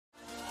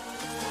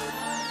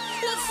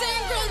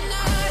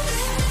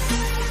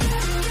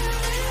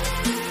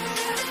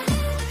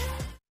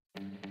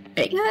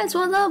Guys,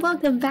 what's up?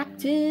 Welcome back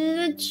to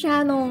the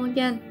channel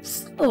again.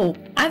 So,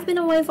 I've been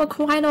away for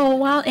quite a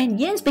while, and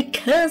yes,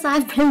 because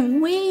I've been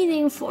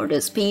waiting for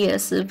this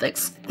PS5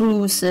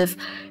 exclusive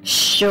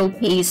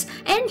showcase,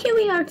 and here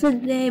we are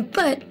today.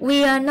 But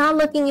we are not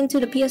looking into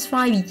the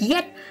PS5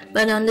 yet,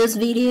 but on this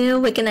video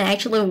we're gonna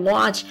actually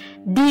watch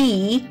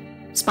the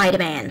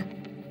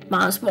Spider-Man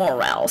Miles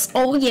Morales.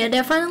 Oh yeah,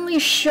 they're finally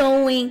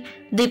showing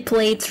the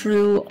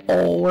playthrough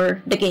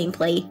or the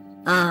gameplay,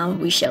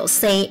 we shall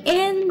say.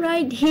 And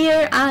right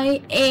here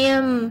I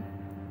am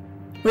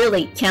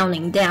really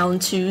counting down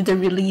to the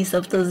release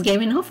of this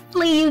game, and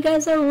hopefully you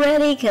guys are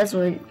ready because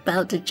we're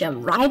about to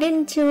jump right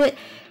into it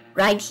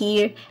right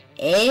here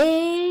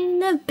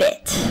in a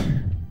bit.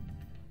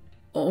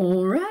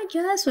 Alright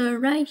guys, we're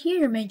right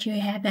here. Make sure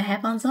you have the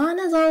headphones on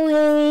as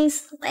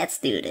always. Let's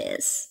do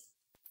this.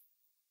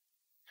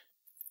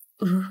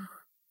 Ooh.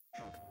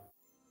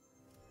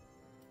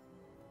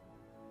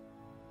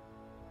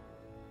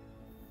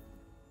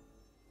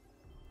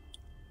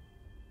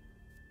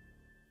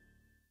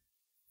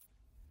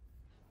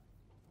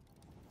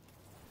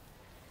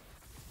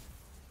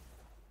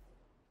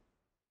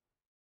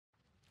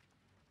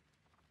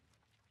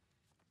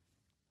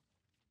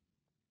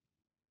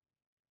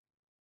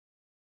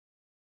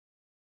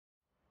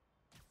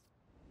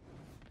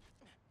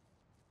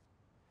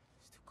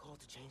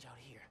 To change out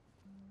here.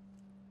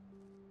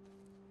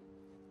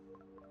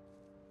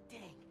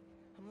 Dang,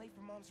 I'm late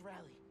for Mom's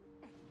rally.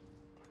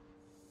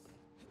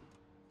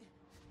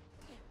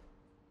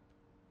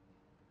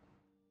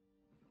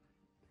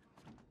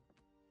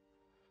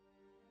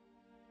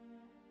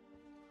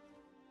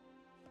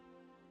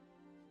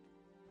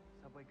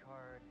 Subway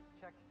card,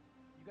 check.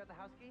 You got the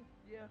house key?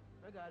 Yeah,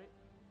 I got it.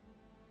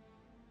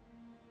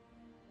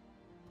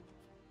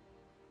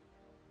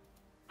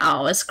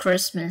 Oh, it's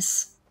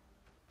Christmas.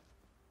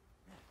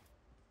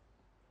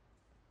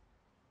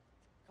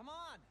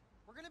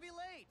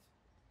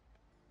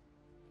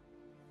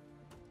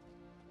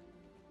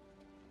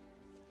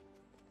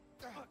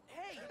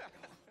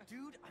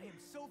 Dude, I am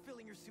so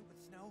filling your suit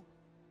with snow.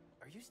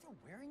 Are you still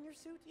wearing your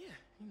suit? Yeah,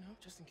 you know,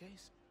 just in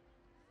case.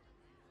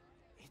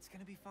 It's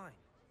gonna be fine.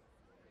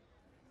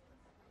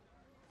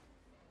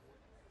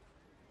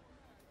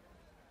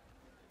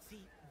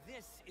 See,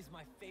 this is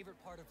my favorite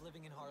part of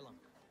living in Harlem.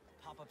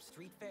 Pop-up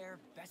street fair,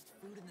 best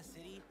food in the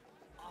city,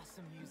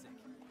 awesome music.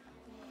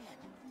 Man,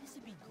 this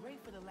would be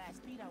great for the last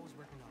beat I was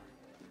working on.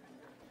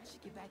 I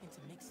should get back into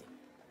mixing.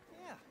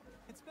 Yeah,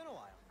 it's been a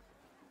while.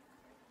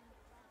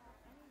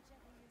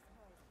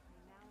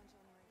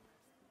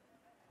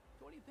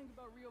 What do you think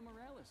about Rio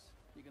Morales?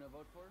 You gonna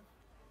vote for her?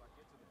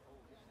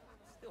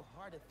 It's still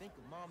hard to think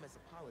of Mom as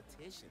a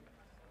politician.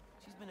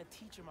 She's been a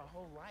teacher my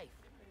whole life.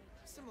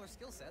 Similar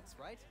skill sets,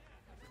 right?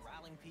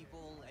 Corralling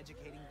people,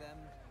 educating them,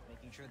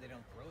 making sure they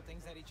don't throw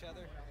things at each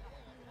other.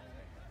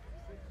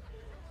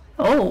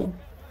 Oh.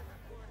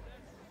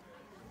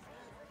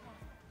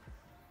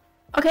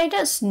 Okay,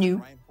 that's new.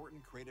 Ryan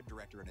Porton, creative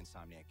director at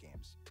Insomniac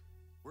Games.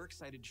 We're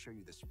excited to show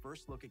you this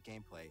first look at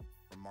gameplay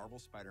from Marvel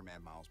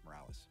Spider-Man Miles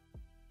Morales.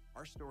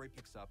 Our story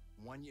picks up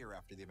 1 year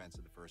after the events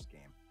of the first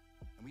game,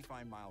 and we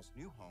find Miles'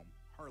 new home,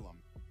 Harlem,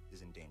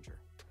 is in danger.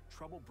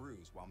 Trouble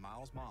brews while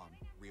Miles' mom,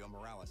 Rio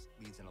Morales,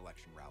 leads an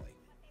election rally.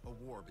 A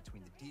war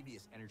between the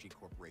devious energy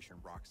corporation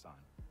Roxxon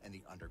and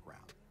the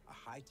Underground, a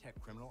high-tech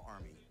criminal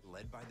army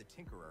led by the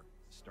Tinkerer,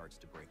 starts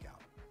to break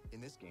out. In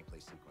this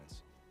gameplay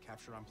sequence,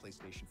 captured on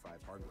PlayStation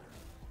 5 hardware,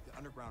 the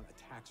Underground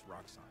attacks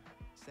Roxxon,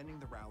 sending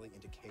the rally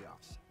into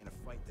chaos in a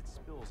fight that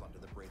spills onto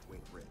the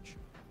Braithwaite Bridge,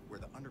 where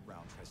the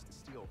Underground tries to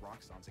steal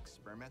Roxxon's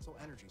experimental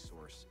energy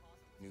source,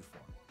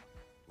 Nuform.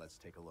 Let's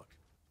take a look.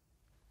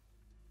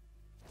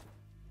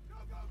 Go,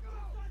 go, go!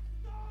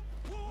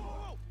 Whoa, whoa,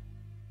 whoa!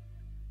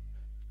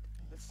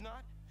 Let's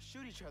not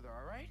shoot each other,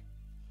 all right?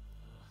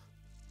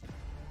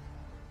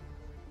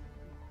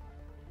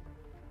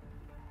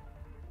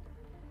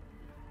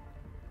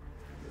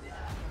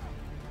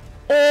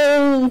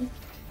 Oh.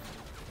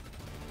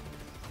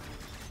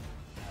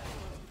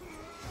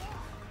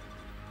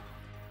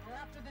 We're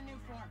after the new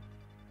form.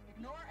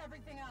 Ignore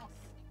everything else.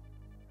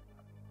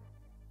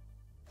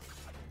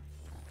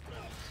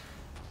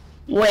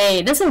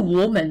 Wait, that's a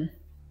woman.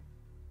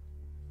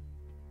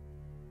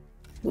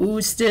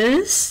 Who's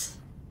this?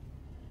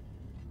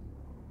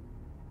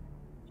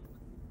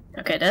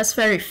 Okay, that's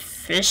very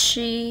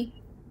fishy.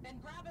 Then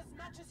grab as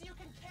much as you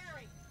can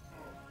carry.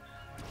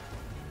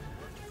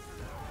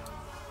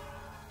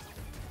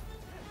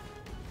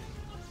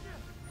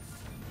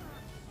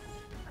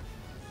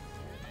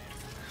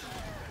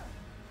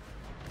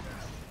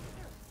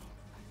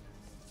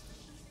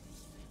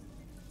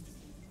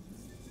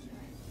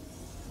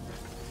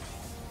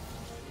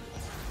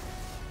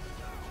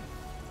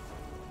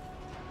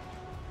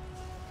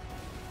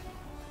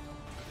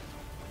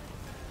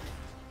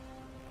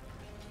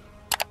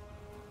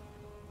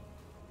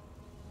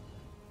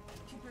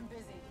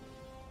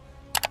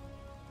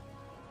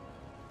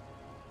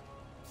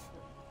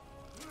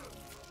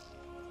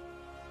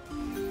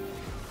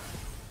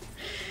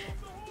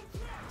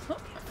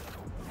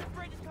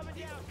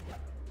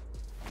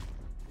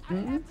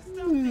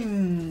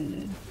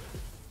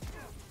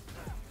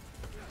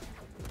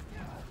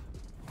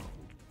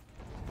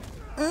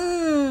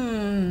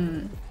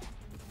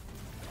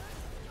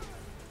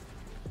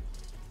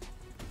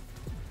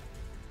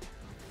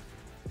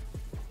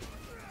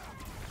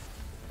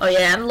 Oh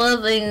yeah, I'm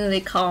loving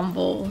the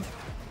combo.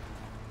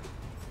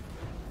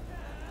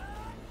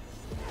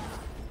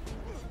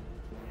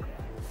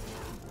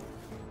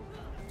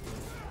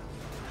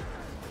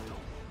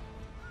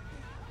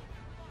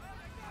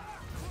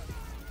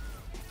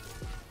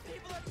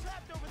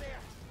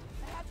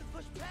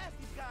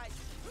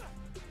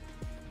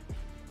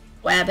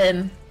 Whab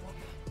him.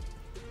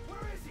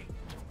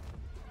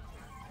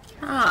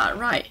 Ah,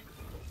 right.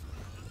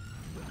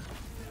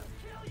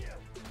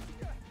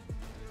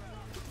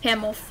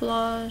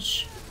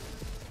 Camouflage.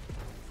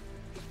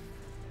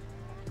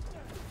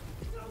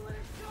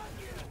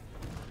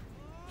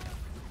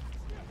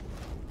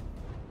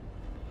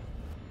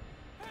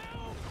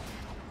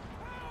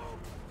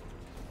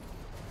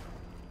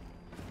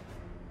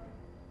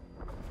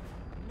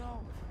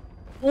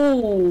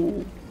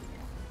 Ooh.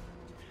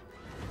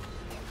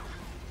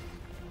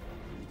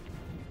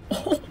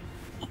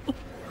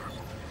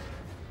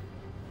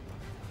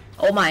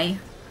 Oh my.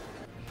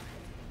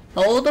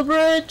 Hold the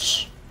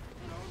bridge.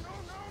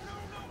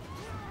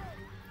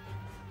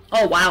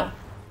 Oh wow.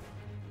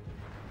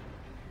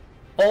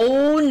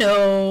 Oh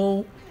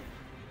no.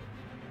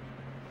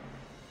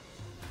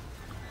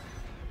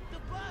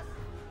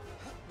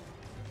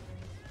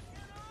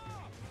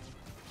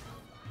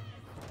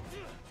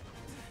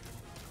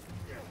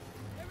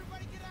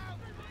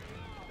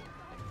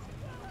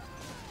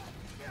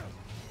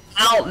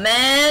 Out,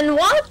 man,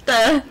 what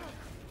the?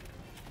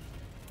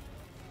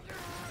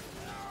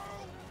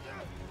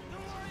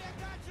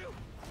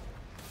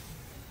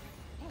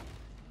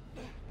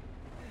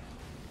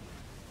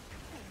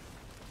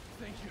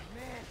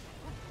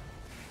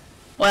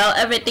 Well,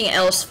 everything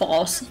else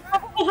falls.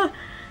 I've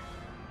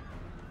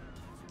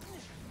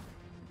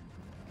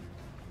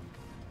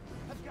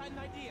got an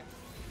idea.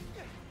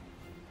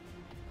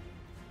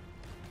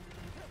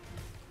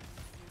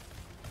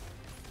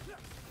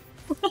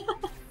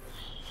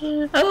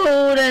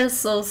 Oh, that's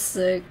so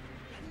sick.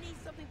 I need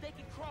something they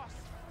can cross.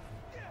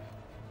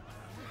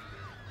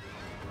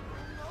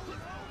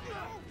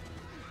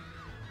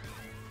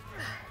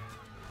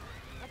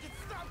 I can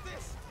stop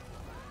this.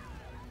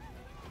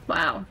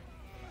 Wow.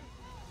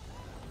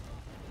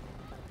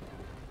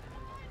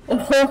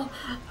 Oh.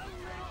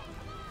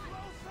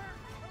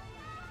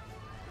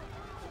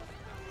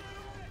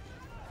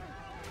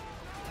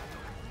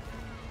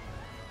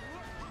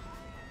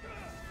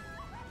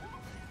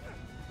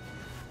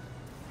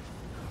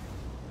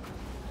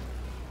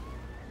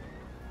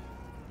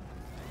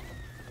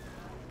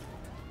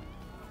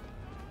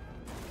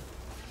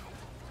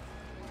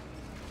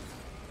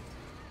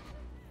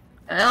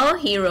 Well,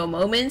 hero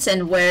moments,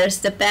 and where's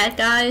the bad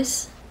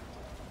guys?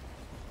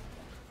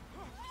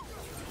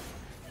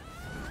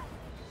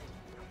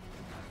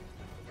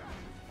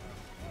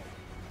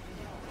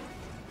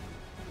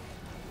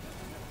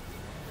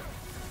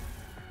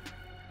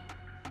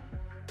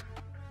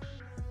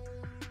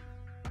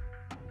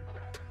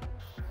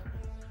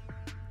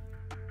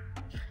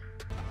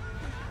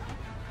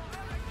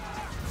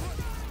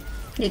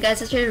 You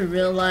guys actually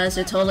realize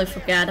I totally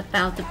forgot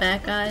about the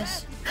bad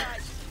guys?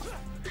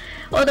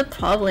 Well, they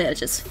probably are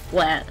just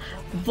flat,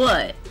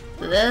 but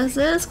this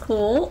is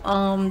cool.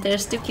 They're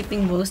still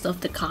keeping most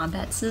of the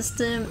combat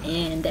system,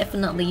 and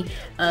definitely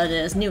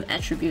there's new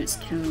attributes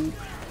to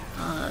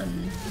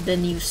the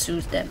new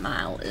suit that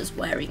Miles is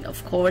wearing,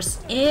 of course,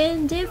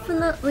 and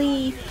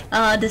definitely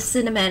the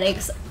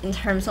cinematics in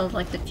terms of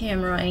like the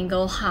camera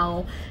angle,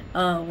 how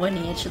when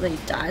he actually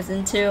dives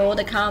into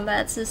the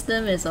combat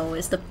system is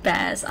always the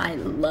best. I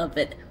love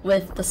it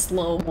with the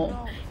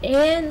slow-mo,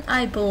 and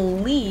I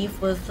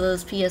believe with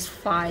this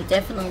PS5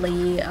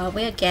 definitely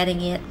we are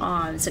getting it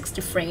on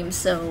 60 frames,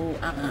 so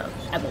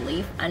I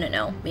believe, I don't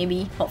know,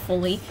 maybe,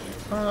 hopefully,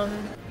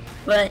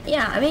 but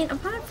yeah, I mean,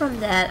 apart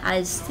from that,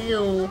 I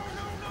still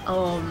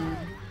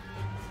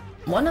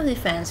one of the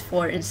fans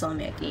for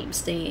Insomniac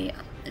Games. They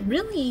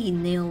really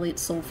nail it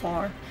so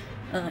far,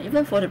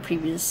 even for the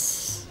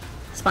previous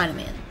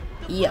Spider-Man.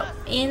 Yep,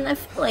 and I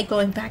feel like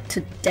going back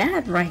to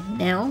that right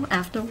now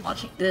after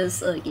watching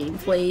this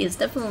gameplay is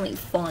definitely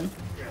fun.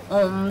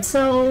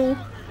 So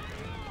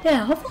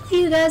yeah,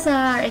 hopefully you guys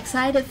are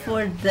excited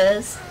for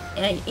this.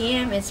 I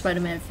am a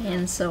Spider-Man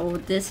fan, so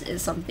this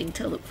is something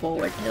to look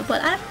forward to,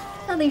 but I'm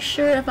not really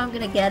sure if I'm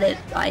gonna get it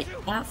right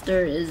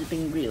after it's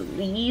being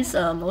released.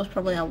 Most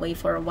probably I'll wait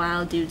for a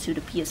while due to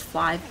the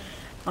PS5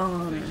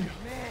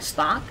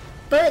 stock,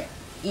 but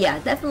yeah,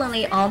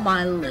 definitely on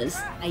my list.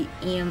 I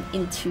am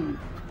into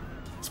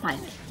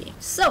Spider-Man games.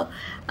 So,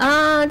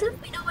 let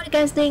me know what you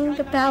guys think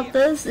about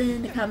this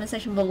in the comment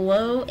section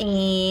below.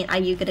 And are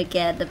you gonna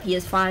get the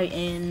PS5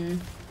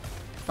 in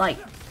like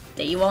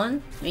day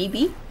one,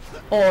 maybe?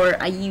 Or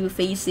are you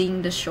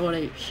facing the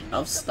shortage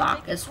of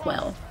stock as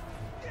well,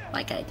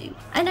 like I do?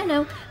 I don't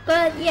know,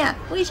 but yeah,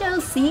 we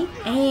shall see.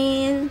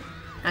 And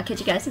I'll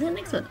catch you guys in the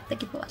next one.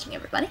 Thank you for watching,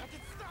 everybody.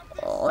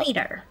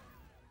 Later.